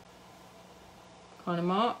kind of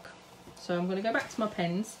mark. So I'm going to go back to my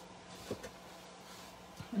pens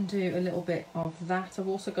and do a little bit of that. I've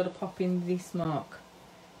also got to pop in this mark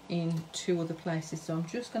in two other places, so I'm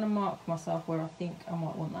just going to mark myself where I think I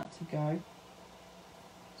might want that to go,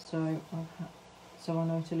 so I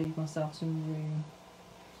know to leave myself some room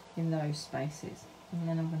in those spaces. And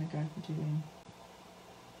then I'm going to go for doing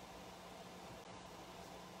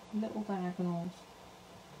little diagonals.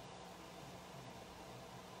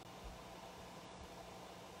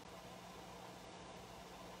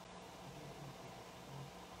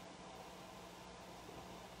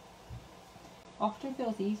 Often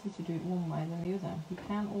feels easier to do it one way than the other. You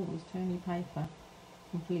can always turn your paper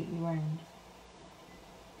completely round.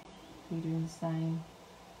 You're doing the same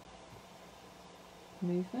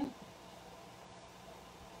movement.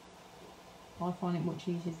 I find it much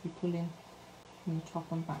easier if you pull in from the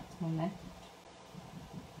top and back to my left.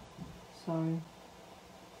 So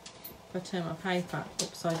if I turn my paper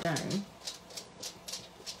upside down,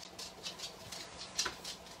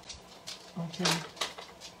 I can,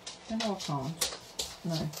 no I can't,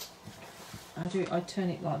 no, I turn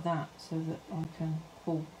it like that so that I can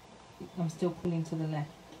pull, I'm still pulling to the left.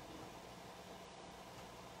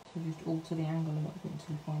 So just alter the angle a little bit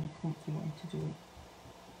until you find a comfy way to do it.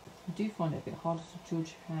 I do find it a bit harder to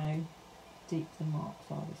judge how deep the marks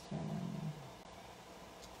are this way around there.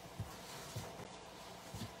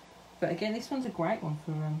 But again, this one's a great one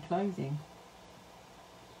for clothing.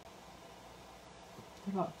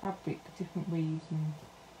 They're like fabric, different weaves and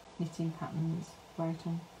knitting patterns. Great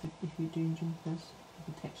on if you're doing jumpers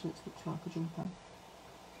with a texture that looks like a jumper.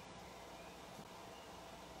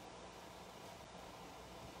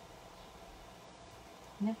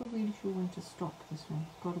 Never really sure when to stop this one,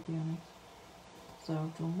 gotta be honest. So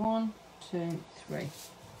I've done 1, 2, 3.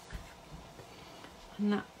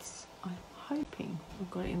 And that's, I'm hoping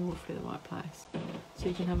I've got it in roughly the right place. So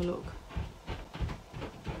you can have a look.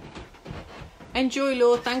 Enjoy,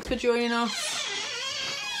 Lord, thanks for joining us.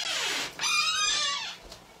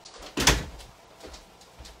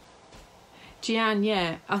 Gian,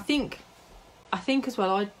 yeah, I think as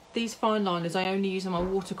well, these fine liners I only use on my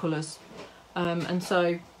watercolours. And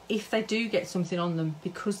so if they do get something on them,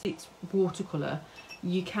 because it's watercolour,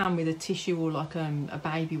 you can, with a tissue or like a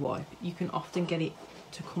baby wipe, you can often get it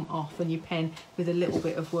to come off, and your pen with a little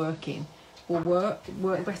bit of work in will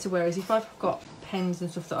work better. Whereas if I've got pens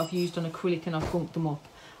and stuff that I've used on acrylic and I've gunked them up,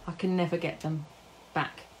 I can never get them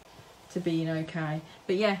back to being okay.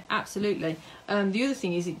 But yeah, absolutely. The other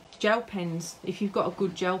thing is gel pens, if you've got a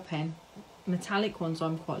good gel pen, metallic ones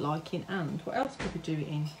I'm quite liking. And what else could we do it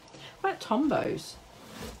in? What about Tombos?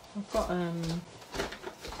 I've got a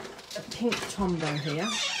pink Tombow here.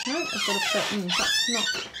 No, I've got a that's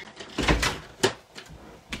not.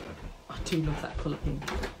 I do love that colour pink.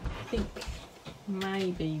 I think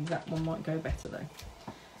maybe that one might go better though.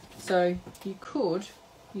 So you could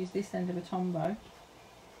use this end of a Tombow.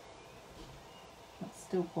 That's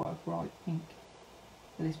still quite a bright pink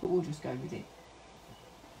for this, but we'll just go with it.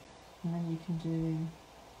 And then you can do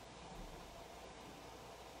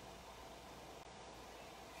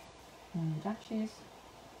and the dashes.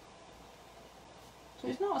 So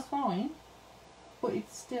it's not as fine, but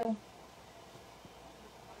it's still,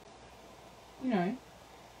 you know,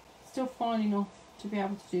 still fine enough to be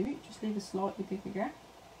able to do it. Just leave a slightly bigger gap.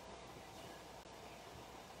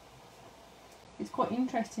 It's quite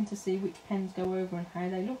interesting to see which pens go over and how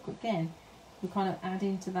they look. Again, we kind of add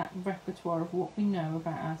into that repertoire of what we know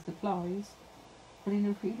about our supplies, but in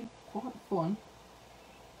a really quite fun,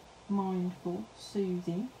 mindful,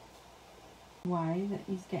 soothing way that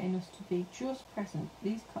is getting us to be just present.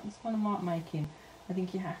 This one I'm not making, I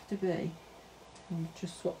think you have to be, and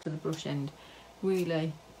just swap to the brush end,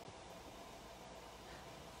 really.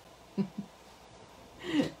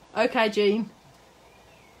 Okay, Jean,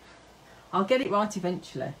 I'll get it right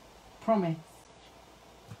eventually, promise.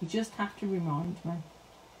 You just have to remind me.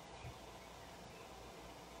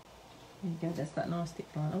 There you go, there's that nice thick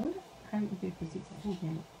line. I wonder how it would be because it's if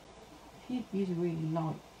you use a really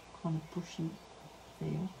light kind of brushy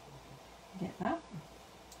feel, get that,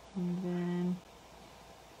 and then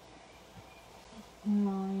thin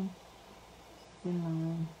line,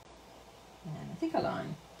 and I think a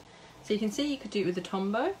line. So you can see you could do it with the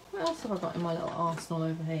Tombow. What else have I got in my little arsenal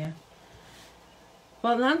over here?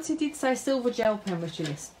 Well, Nancy did say silver gel pen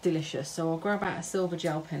was delicious, so I'll grab out a silver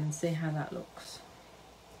gel pen and see how that looks.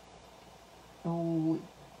 Oh,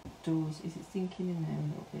 it does. Is it sinking in there a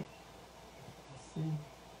little bit? Let's see.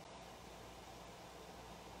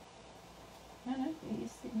 No, it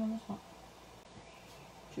is sitting on the top.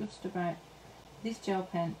 Just about. This gel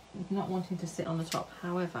pen is not wanting to sit on the top.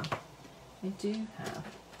 However, I do have,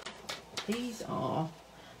 these are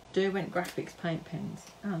Derwent Graphics paint pens,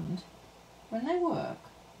 and when they work,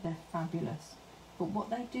 they're fabulous. But what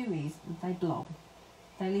they do is they blob.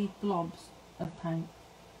 They leave blobs of paint.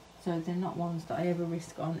 So they're not ones that I ever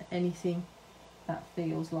risk on anything that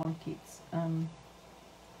feels like it's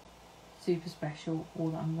super special,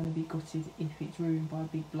 or that I'm going to be gutted if it's ruined by a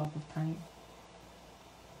big blob of paint.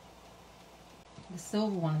 The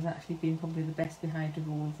silver one has actually been probably the best behaved of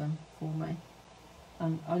all of them for me.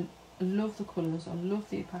 I love the colours, I love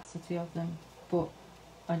the opacity of them, but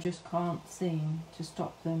I just can't seem to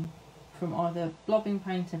stop them from either blobbing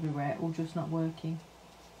paint everywhere or just not working.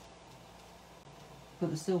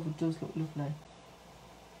 But the silver does look lovely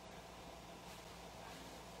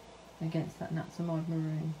against that Natsamide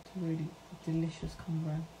maroon. It's a really delicious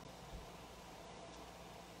combo.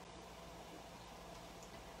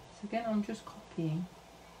 So again, I'm just copying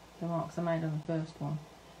the marks I made on the first one,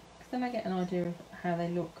 because then I get an idea of how they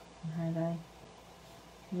look and how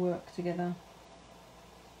they work together.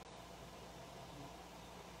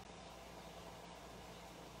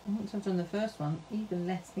 And once I've done the first one, even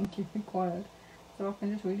less thinking required, so I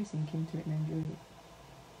can just really sink into it and enjoy it.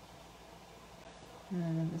 And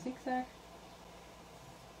then the zigzag.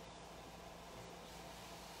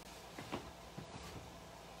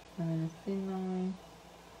 And then a thin line,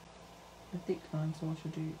 a thick line, so I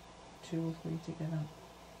should do 2 or 3 together.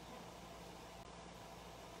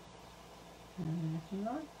 And then a thin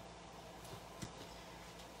line.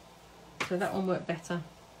 So that one worked better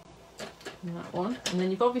than that one. And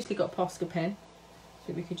then you've obviously got Posca pen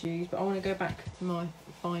that we could use, but I want to go back to my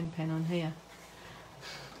fine pen on here.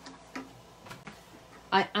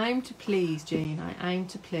 I aim to please, Jean, I aim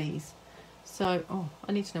to please. So, oh,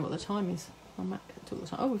 I need to know what the time is. I'm at all the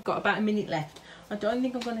time. Oh, we've got about a minute left. I don't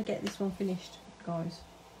think I'm going to get this one finished, guys.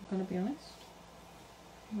 I'm going to be honest.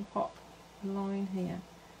 I'm going to pop a line here.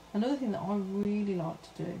 Another thing that I really like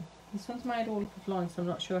to do, this one's made all up of lines, so I'm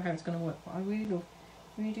not sure how it's going to work, but I really love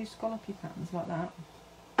when you do scallopy patterns like that.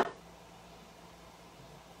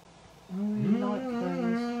 I really like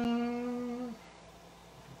those.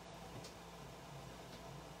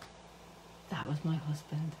 That was my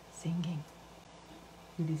husband singing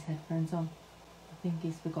with his headphones on. I think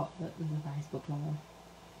he's forgot that there's a Facebook Live.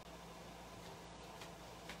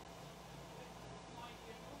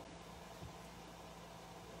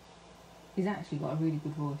 He's actually got a really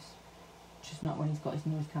good voice, just not when he's got his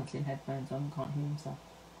noise cancelling headphones on and can't hear himself.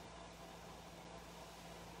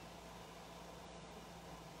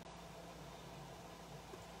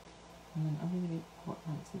 And then I'm going to do what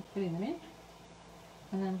fancy, filling them in,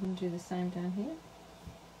 and then I'm going to do the same down here.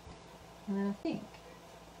 And then I think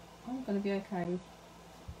I'm going to be okay with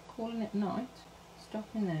calling it night,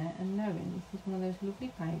 stopping there and knowing this is one of those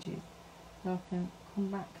lovely pages that I can come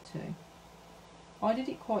back to. I did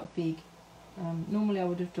it quite big. Normally I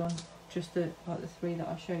would have done just like the 3 that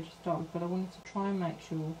I showed you to start with, but I wanted to try and make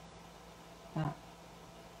sure that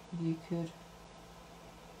you could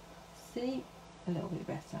see a little bit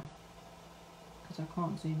better, because I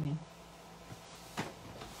can't zoom in.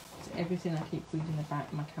 So everything I keep reading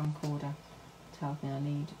about my camcorder tells me I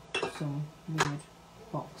need some weird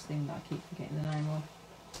box thing that I keep forgetting the name of,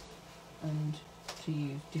 and to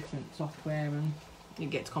use different software, and it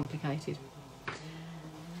gets complicated.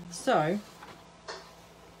 So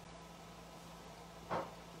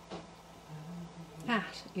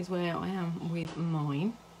that is where I am with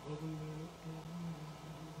mine.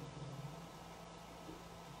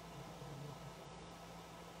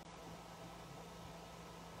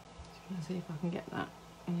 Let's see if I can get that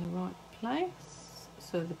in the right place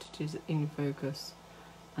so that it is in focus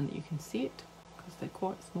and that you can see it, because they're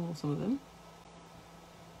quite small, some of them.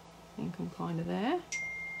 I think I'm kind of there.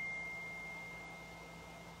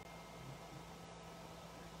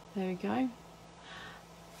 There we go.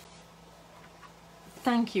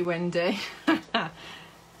 Thank you, Wendy.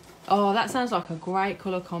 Oh, that sounds like a great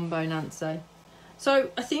colour combo, Nancy.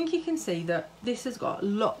 So I think you can see that this has got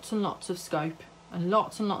lots and lots of scope and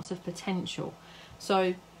lots of potential.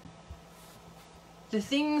 So the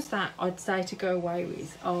things that I'd say to go away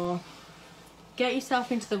with are: get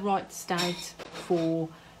yourself into the right state for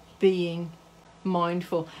being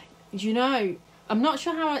mindful. You know, I'm not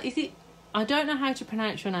sure how, is it, I don't know how to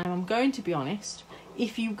pronounce your name, I'm going to be honest.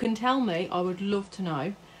 If you can tell me, I would love to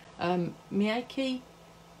know. Miyaki?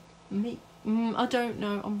 I don't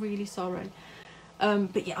know, I'm really sorry.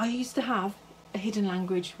 But yeah, I used to have a hidden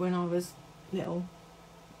language when I was little,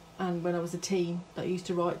 and when I was a teen, that I used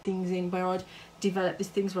to write things in, where I'd develop these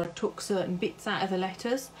things where I took certain bits out of the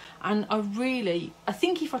letters, and I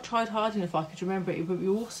think if I tried hard enough I could remember it. It would be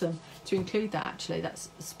awesome to include that. Actually, that's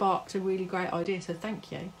sparked a really great idea, so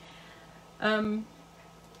thank you.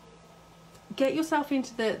 Get yourself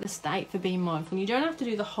into the state for being mindful. You don't have to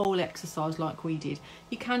do the whole exercise like we did.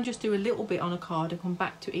 You can just do a little bit on a card and come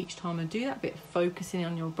back to each time and do that bit of focusing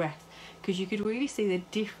on your breath, because you could really see the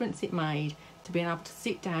difference it made to being able to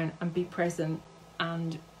sit down and be present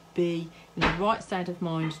and be in the right state of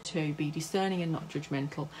mind, to be discerning and not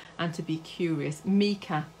judgmental, and to be curious.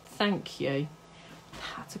 Mika, thank you.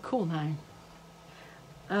 That's a cool name.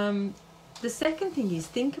 The second thing is,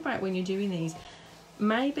 think about when you're doing these,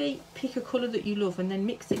 maybe pick a colour that you love and then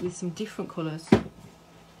mix it with some different colours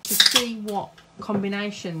to see what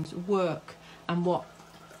combinations work and what,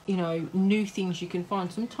 you know, new things you can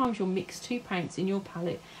find. Sometimes you'll mix two paints in your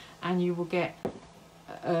palette and you will get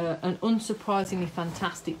an unsurprisingly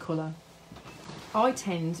fantastic colour. I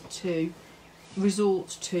tend to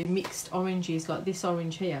resort to mixed oranges like this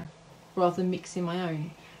orange here rather than mixing my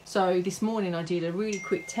own. So this morning I did a really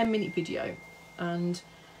quick 10-minute video and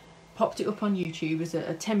popped it up on YouTube as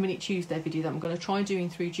a 10-minute Tuesday video that I'm going to try doing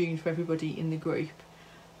through June for everybody in the group.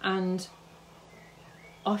 And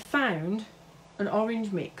I found an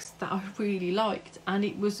orange mix that I really liked, and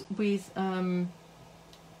it was with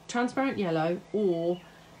transparent yellow or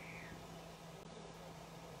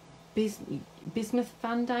bismuth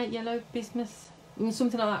vandate yellow, bismuth,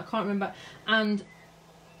 something like that, I can't remember, and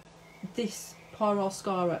this Pyrrole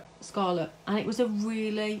Scarlet, and it was a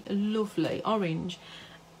really lovely orange.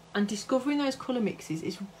 And discovering those colour mixes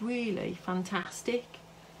is really fantastic.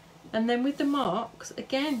 And then with the marks,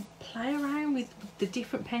 again, play around with the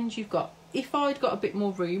different pens you've got. If I'd got a bit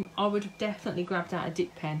more room, I would have definitely grabbed out a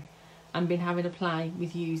dip pen and been having a play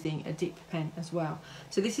with using a dip pen as well.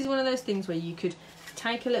 So this is one of those things where you could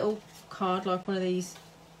take a little card like one of these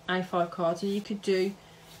A5 cards, and you could do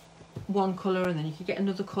one colour and then you could get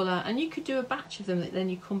another colour, and you could do a batch of them that then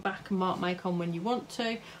you come back and make on when you want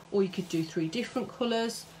to, or you could do 3 different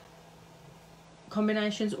colours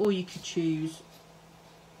combinations, or you could choose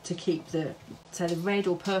to keep the red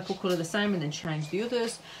or purple colour the same and then change the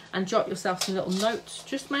others, and jot yourself some little notes.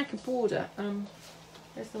 Just make a border.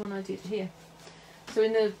 There's the one I did here. So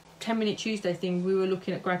in the 10-minute Tuesday thing, we were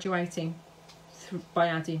looking at graduating by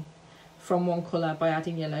adding from one colour, by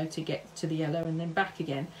adding yellow to get to the yellow and then back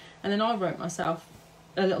again. And then I wrote myself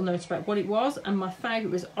a little note about what it was, and my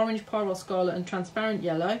favourite was orange Pyrrole Scarlet and transparent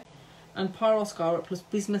yellow, and Pyrrole Scarlet plus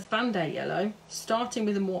bismuth vandate yellow, starting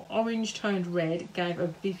with a more orange toned red, gave a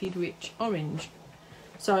vivid rich orange.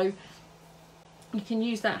 So you can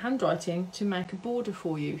use that handwriting to make a border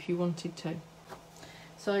for you if you wanted to.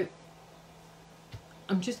 So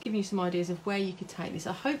I'm just giving you some ideas of where you could take this.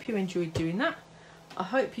 I hope you enjoyed doing that. I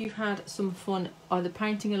hope you've had some fun either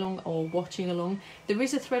painting along or watching along. There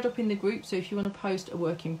is a thread up in the group, so if you want to post a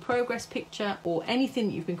work in progress picture or anything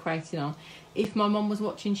that you've been creating on. If my mum was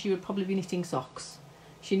watching, she would probably be knitting socks.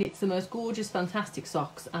 She knits the most gorgeous, fantastic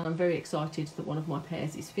socks, and I'm very excited that one of my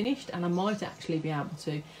pairs is finished, and I might actually be able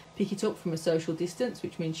to pick it up from a social distance,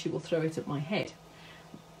 which means she will throw it at my head.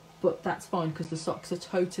 But that's fine, because the socks are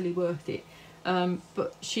totally worth it.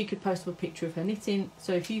 But she could post up a picture of her knitting.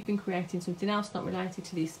 So if you've been creating something else not related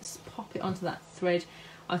to this, just pop it onto that thread.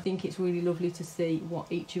 I think it's really lovely to see what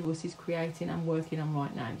each of us is creating and working on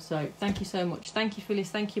right now. So thank you so much. Thank you, Phyllis.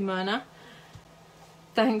 Thank you, Myrna.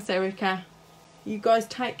 Thanks, Erica. You guys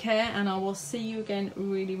take care, and I will see you again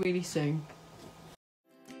really, really soon.